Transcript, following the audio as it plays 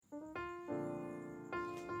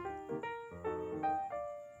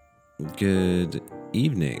Good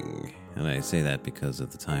evening, and I say that because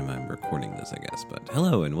of the time I'm recording this, I guess. But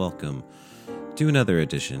hello and welcome to another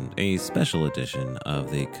edition, a special edition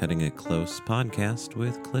of the Cutting It Close podcast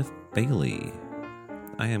with Cliff Bailey.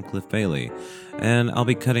 I am Cliff Bailey, and I'll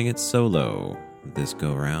be cutting it solo this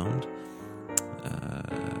go-round.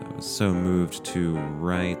 I was so moved to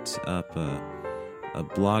write up a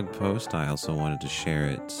blog post. I also wanted to share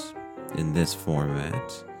it in this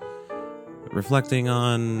format, reflecting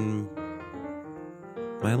on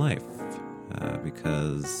my life,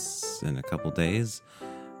 because in a couple days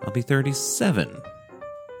I'll be 37,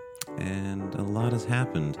 and a lot has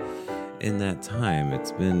happened in that time.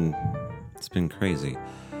 It's been crazy,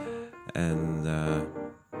 and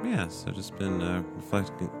so just been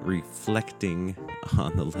reflecting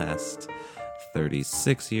on the last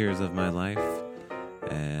 36 years of my life,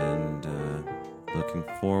 and looking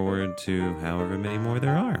forward to however many more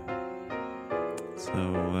there are.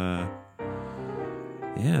 So,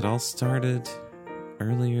 it all started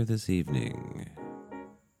earlier this evening.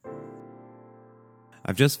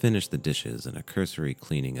 I've just finished the dishes and a cursory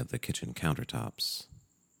cleaning of the kitchen countertops.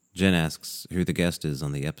 Jen asks who the guest is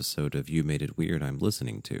on the episode of You Made It Weird I'm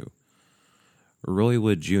listening to. Roy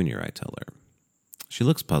Wood Jr., I tell her. She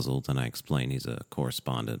looks puzzled, and I explain he's a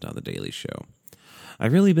correspondent on The Daily Show.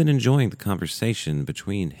 I've really been enjoying the conversation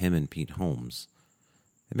between him and Pete Holmes.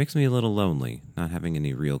 It makes me a little lonely, not having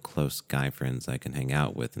any real close guy friends I can hang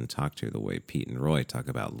out with and talk to the way Pete and Roy talk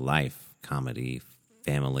about life, comedy,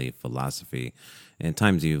 family, philosophy, and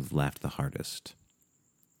times you've laughed the hardest.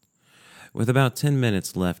 With about 10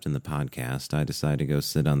 minutes left in the podcast, I decide to go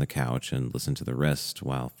sit on the couch and listen to the rest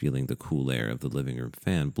while feeling the cool air of the living room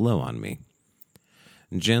fan blow on me.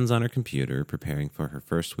 Jen's on her computer preparing for her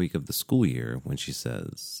first week of the school year when she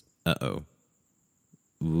says, "Uh-oh."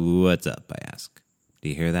 "What's up?" I ask. "Do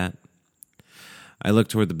you hear that?" I look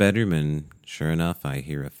toward the bedroom, and sure enough, I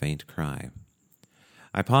hear a faint cry.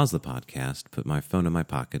 I pause the podcast, put my phone in my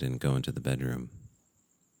pocket, and go into the bedroom.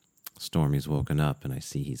 Stormy's woken up, and I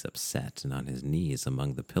see he's upset and on his knees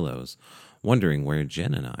among the pillows, wondering where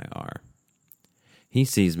Jen and I are. He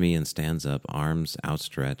sees me and stands up, arms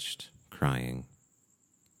outstretched, crying.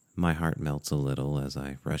 My heart melts a little as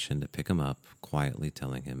I rush in to pick him up, quietly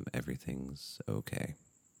telling him everything's okay.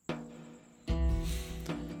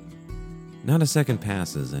 Not a second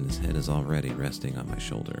passes, and his head is already resting on my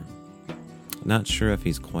shoulder. Not sure if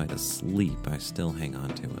he's quite asleep, I still hang on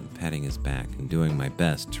to him, patting his back and doing my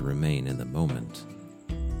best to remain in the moment.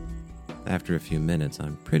 After a few minutes,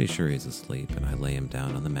 I'm pretty sure he's asleep, and I lay him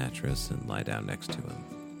down on the mattress and lie down next to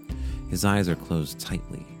him. His eyes are closed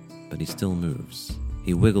tightly, but he still moves.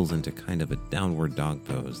 He wiggles into kind of a downward dog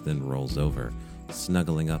pose, then rolls over,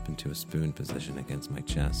 snuggling up into a spoon position against my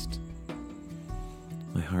chest.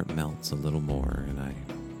 My heart melts a little more, and I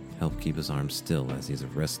help keep his arms still as he's a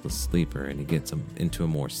restless sleeper, and he gets into a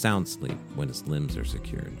more sound sleep when his limbs are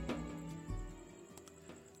secured.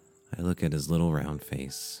 I look at his little round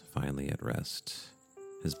face, finally at rest,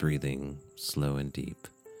 his breathing slow and deep,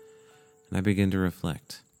 and I begin to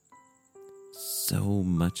reflect. So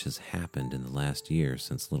much has happened in the last year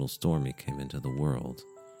since little Stormy came into the world.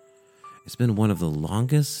 It's been one of the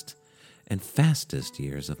longest and fastest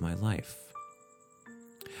years of my life.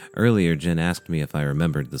 Earlier, Jen asked me if I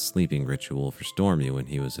remembered the sleeping ritual for Stormy when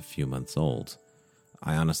he was a few months old.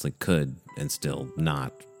 I honestly could, and still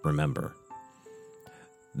not, remember.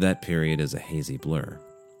 That period is a hazy blur.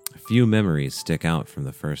 A few memories stick out from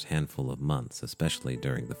the first handful of months, especially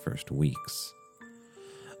during the first weeks.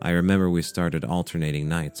 I remember we started alternating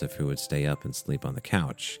nights of who would stay up and sleep on the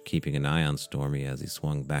couch, keeping an eye on Stormy as he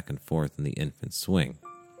swung back and forth in the infant swing.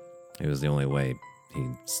 It was the only way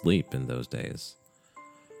he'd sleep in those days.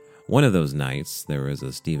 One of those nights, there was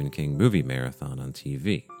a Stephen King movie marathon on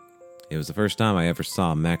TV. It was the first time I ever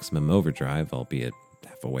saw Maximum Overdrive, albeit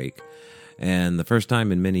half awake, and the first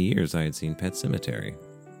time in many years I had seen Pet Sematary.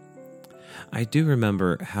 I do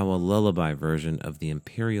remember how a lullaby version of the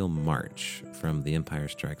Imperial March from The Empire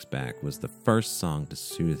Strikes Back was the first song to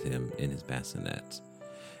soothe him in his bassinet,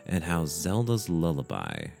 and how Zelda's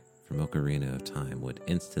Lullaby from Ocarina of Time would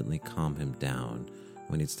instantly calm him down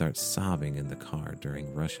when he'd start sobbing in the car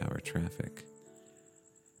during rush hour traffic.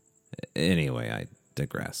 Anyway, I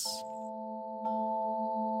digress.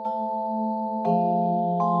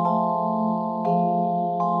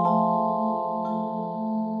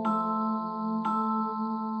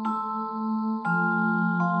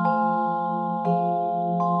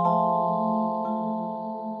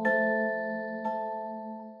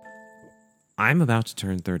 I'm about to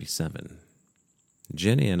turn 37.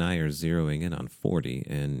 Jenny and I are zeroing in on 40,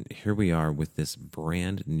 and here we are with this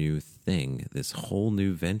brand new thing, this whole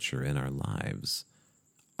new venture in our lives.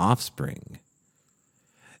 Offspring.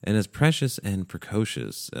 And as precious and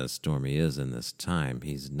precocious as Stormy is in this time,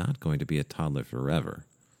 he's not going to be a toddler forever.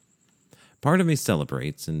 Part of me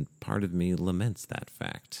celebrates, and part of me laments that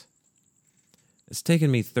fact. It's taken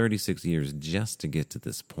me 36 years just to get to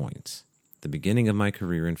this point. The beginning of my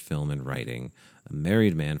career in film and writing, a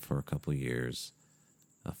married man for a couple years,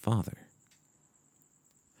 a father.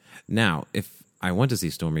 Now, if I want to see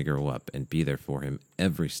Stormy grow up and be there for him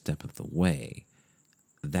every step of the way,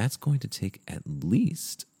 that's going to take at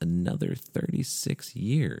least another 36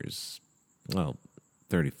 years. Well,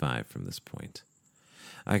 35 from this point.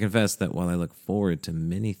 I confess that while I look forward to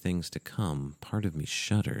many things to come, part of me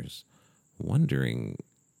shudders, wondering,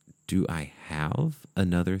 do I have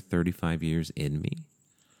another 35 years in me?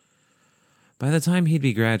 By the time he'd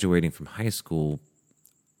be graduating from high school,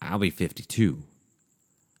 I'll be 52.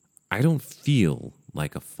 I don't feel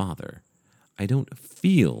like a father. I don't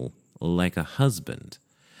feel like a husband.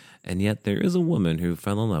 And yet there is a woman who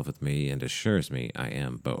fell in love with me and assures me I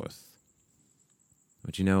am both.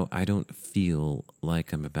 But I don't feel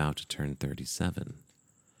like I'm about to turn 37.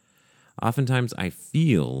 Oftentimes I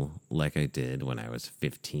feel like I did when I was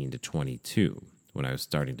 15 to 22, when I was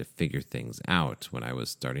starting to figure things out, when I was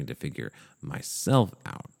starting to figure myself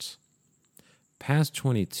out. Past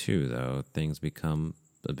 22, though, things become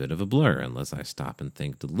a bit of a blur unless I stop and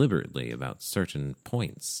think deliberately about certain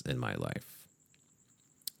points in my life.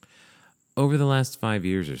 Over the last 5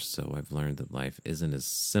 years or so, I've learned that life isn't as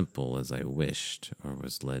simple as I wished or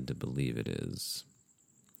was led to believe it is.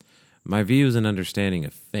 My views and understanding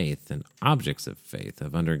of faith and objects of faith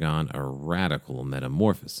have undergone a radical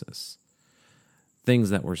metamorphosis. Things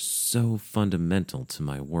that were so fundamental to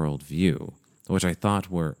my worldview, which I thought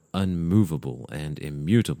were unmovable and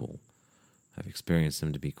immutable, I've experienced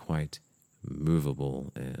them to be quite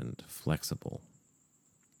movable and flexible.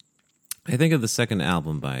 I think of the second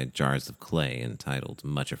album by Jars of Clay entitled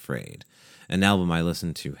Much Afraid, an album I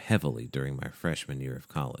listened to heavily during my freshman year of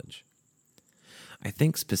college. I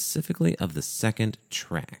think specifically of the second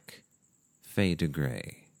track, Fade to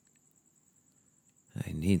Gray.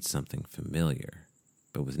 I need something familiar,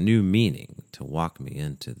 but with new meaning to walk me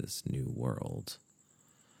into this new world.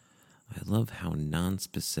 I love how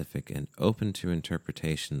nonspecific and open to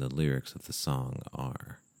interpretation the lyrics of the song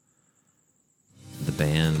are. The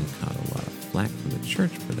band caught a lot of flack from the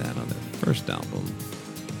church for that on their first album,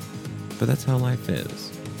 but that's how life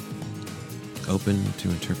is. Open to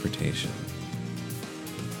interpretation.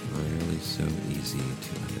 Rarely so easy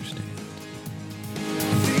to understand.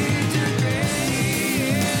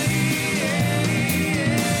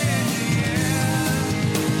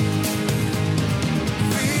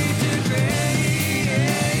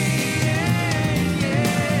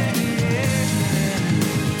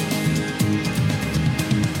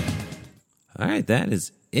 All right, that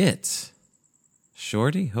is it.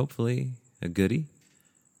 Shorty, hopefully a goodie.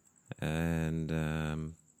 And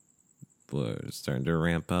we're starting to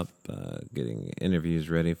ramp up, getting interviews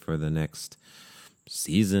ready for the next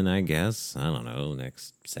season, I guess. I don't know,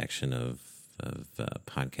 next section of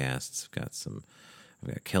podcasts. I've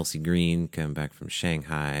got Kelsey Green coming back from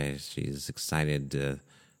Shanghai. She's excited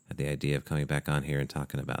at the idea of coming back on here and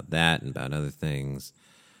talking about that and about other things.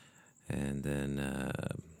 And then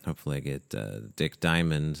hopefully I get Dick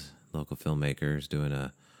Diamond, local filmmakers, doing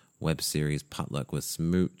a web series, Potluck with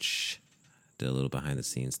Smooch. Did a little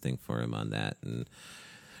behind-the-scenes thing for him on that, and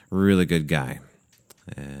really good guy.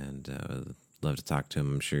 And love to talk to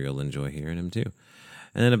him. I'm sure you'll enjoy hearing him, too.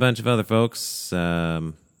 And then a bunch of other folks.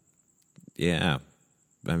 Yeah.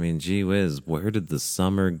 I mean, gee whiz, where did the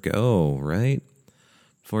summer go, right?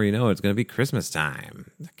 Before you know it, it's going to be Christmas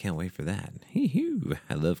time. I can't wait for that. Hee-hoo.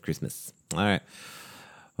 I love Christmas. All right.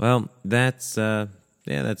 Well, that's it.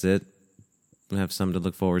 We'll have something to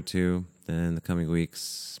look forward to in the coming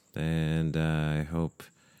weeks. And I hope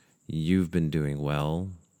you've been doing well,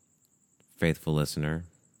 faithful listener.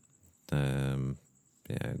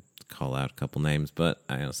 Call out a couple names, but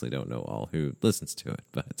I honestly don't know all who listens to it.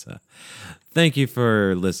 But thank you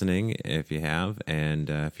for listening if you have. And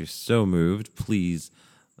if you're so moved, please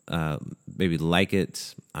maybe like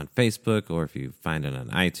it on Facebook, or if you find it on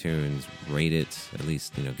iTunes, rate it. At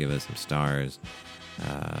least, give us some stars.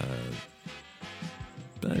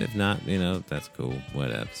 But if not, that's cool.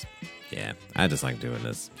 Whatever. Yeah, I just like doing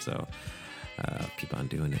this. So I'll keep on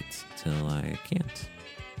doing it till I can't.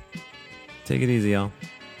 Take it easy, y'all.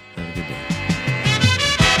 Have a good day.